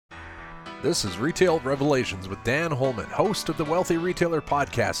This is Retail Revelations with Dan Holman, host of the Wealthy Retailer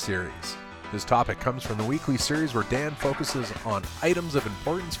podcast series. This topic comes from the weekly series where Dan focuses on items of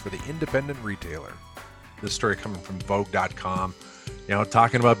importance for the independent retailer. This story coming from Vogue.com,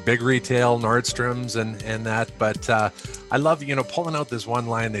 talking about big retail, Nordstrom's and that. But I love, pulling out this one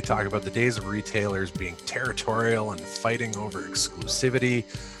line. They talk about the days of retailers being territorial and fighting over exclusivity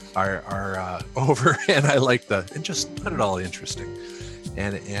are over. And I like and just not at all interesting.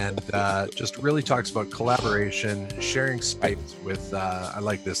 And just really talks about collaboration, sharing space with, I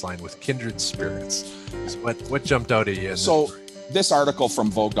like this line, with kindred spirits. So what jumped out at you? So this article from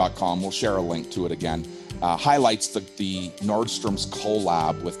Vogue.com, we'll share a link to it again, highlights the Nordstrom's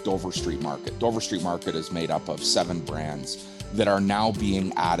collab with Dover Street Market. Dover Street Market is made up of 7 brands that are now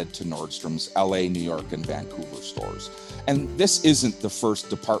being added to Nordstrom's LA, New York, and Vancouver stores. And this isn't the first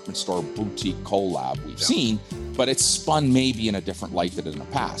department store boutique collab we've seen, but it's spun maybe in a different light than in the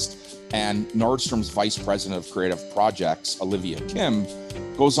past. And Nordstrom's Vice President of Creative Projects, Olivia Kim,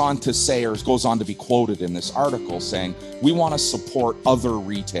 goes on to be quoted in this article saying, we want to support other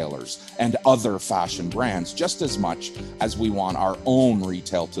retailers and other fashion brands just as much as we want our own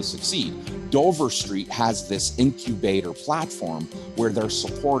retail to succeed. Dover Street has this incubator platform where they're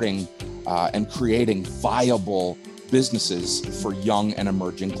supporting and creating viable businesses for young and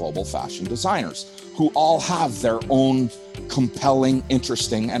emerging global fashion designers who all have their own compelling,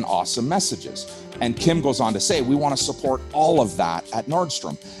 interesting, and awesome messages. And Kim goes on to say, we want to support all of that at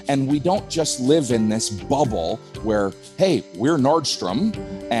Nordstrom. And we don't just live in this bubble where, hey, we're Nordstrom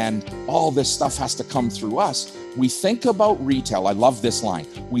and all this stuff has to come through us. We think about retail. I love this line.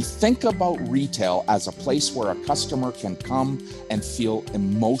 We think about retail as a place where a customer can come and feel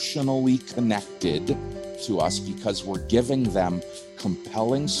emotionally connected to us because we're giving them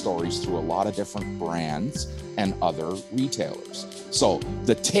compelling stories through a lot of different brands and other retailers. So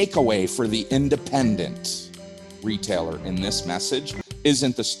the takeaway for the independent retailer in this message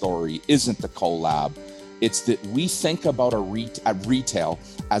isn't the story, isn't the collab. It's that we think about retail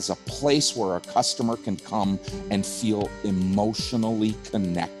as a place where a customer can come and feel emotionally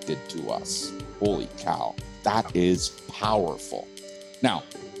connected to us. Holy cow, that is powerful. Now,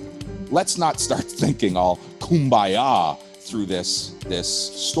 let's not start thinking all kumbaya through this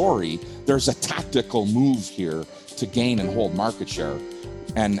story. There's a tactical move here to gain and hold market share.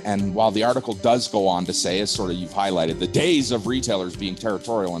 And while the article does go on to say, as sort of you've highlighted, the days of retailers being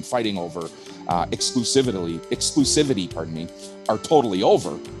territorial and fighting over exclusivity, are totally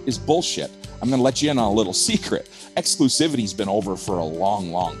over, is bullshit. I'm going to let you in on a little secret. Exclusivity's been over for a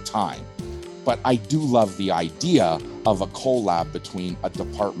long, long time. But I do love the idea of a collab between a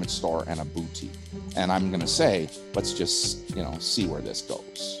department store and a boutique. And I'm going to say, let's just, see where this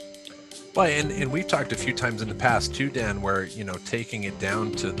goes. Well, and we've talked a few times in the past too, Dan, where, taking it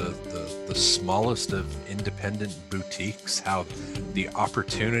down to the smallest of independent boutiques, how the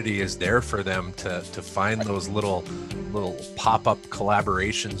opportunity is there for them to find those little pop-up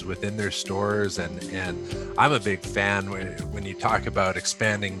collaborations within their stores. And I'm a big fan when you talk about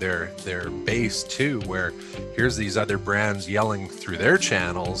expanding their base too, where here's these other brands yelling through their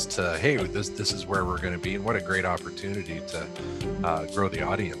channels to, hey, this is where we're going to be. And what a great opportunity to grow the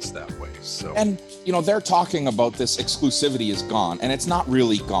audience that way. So, and they're talking about this exclusivity is gone, and it's not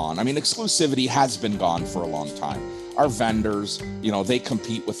really gone. I mean, exclusivity has been gone for a long time. Our vendors, they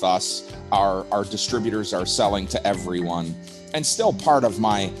compete with us. Our distributors are selling to everyone, and still part of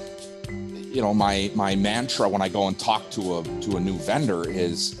my mantra when I go and talk to a new vendor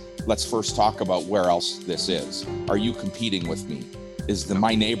is, let's first talk about where else this is. Are you competing with me? Is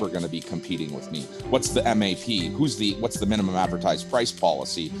my neighbor going to be competing with me? What's the MAP? What's the minimum advertised price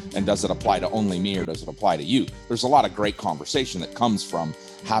policy? And does it apply to only me or does it apply to you? There's a lot of great conversation that comes from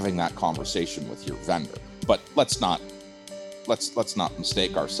having that conversation with your vendor. But let's not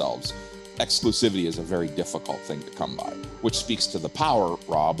mistake ourselves. Exclusivity is a very difficult thing to come by, which speaks to the power,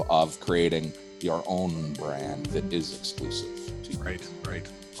 Rob, of creating your own brand that is exclusive to you. Right.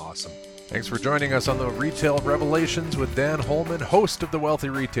 Awesome. Thanks for joining us on the Retail Revelations with Dan Holman, host of The Wealthy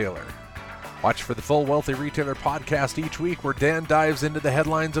Retailer. Watch for the full Wealthy Retailer podcast each week where Dan dives into the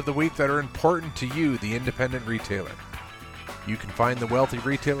headlines of the week that are important to you, the independent retailer. You can find The Wealthy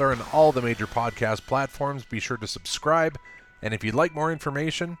Retailer on all the major podcast platforms. Be sure to subscribe. And if you'd like more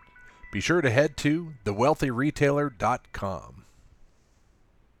information, be sure to head to thewealthyretailer.com.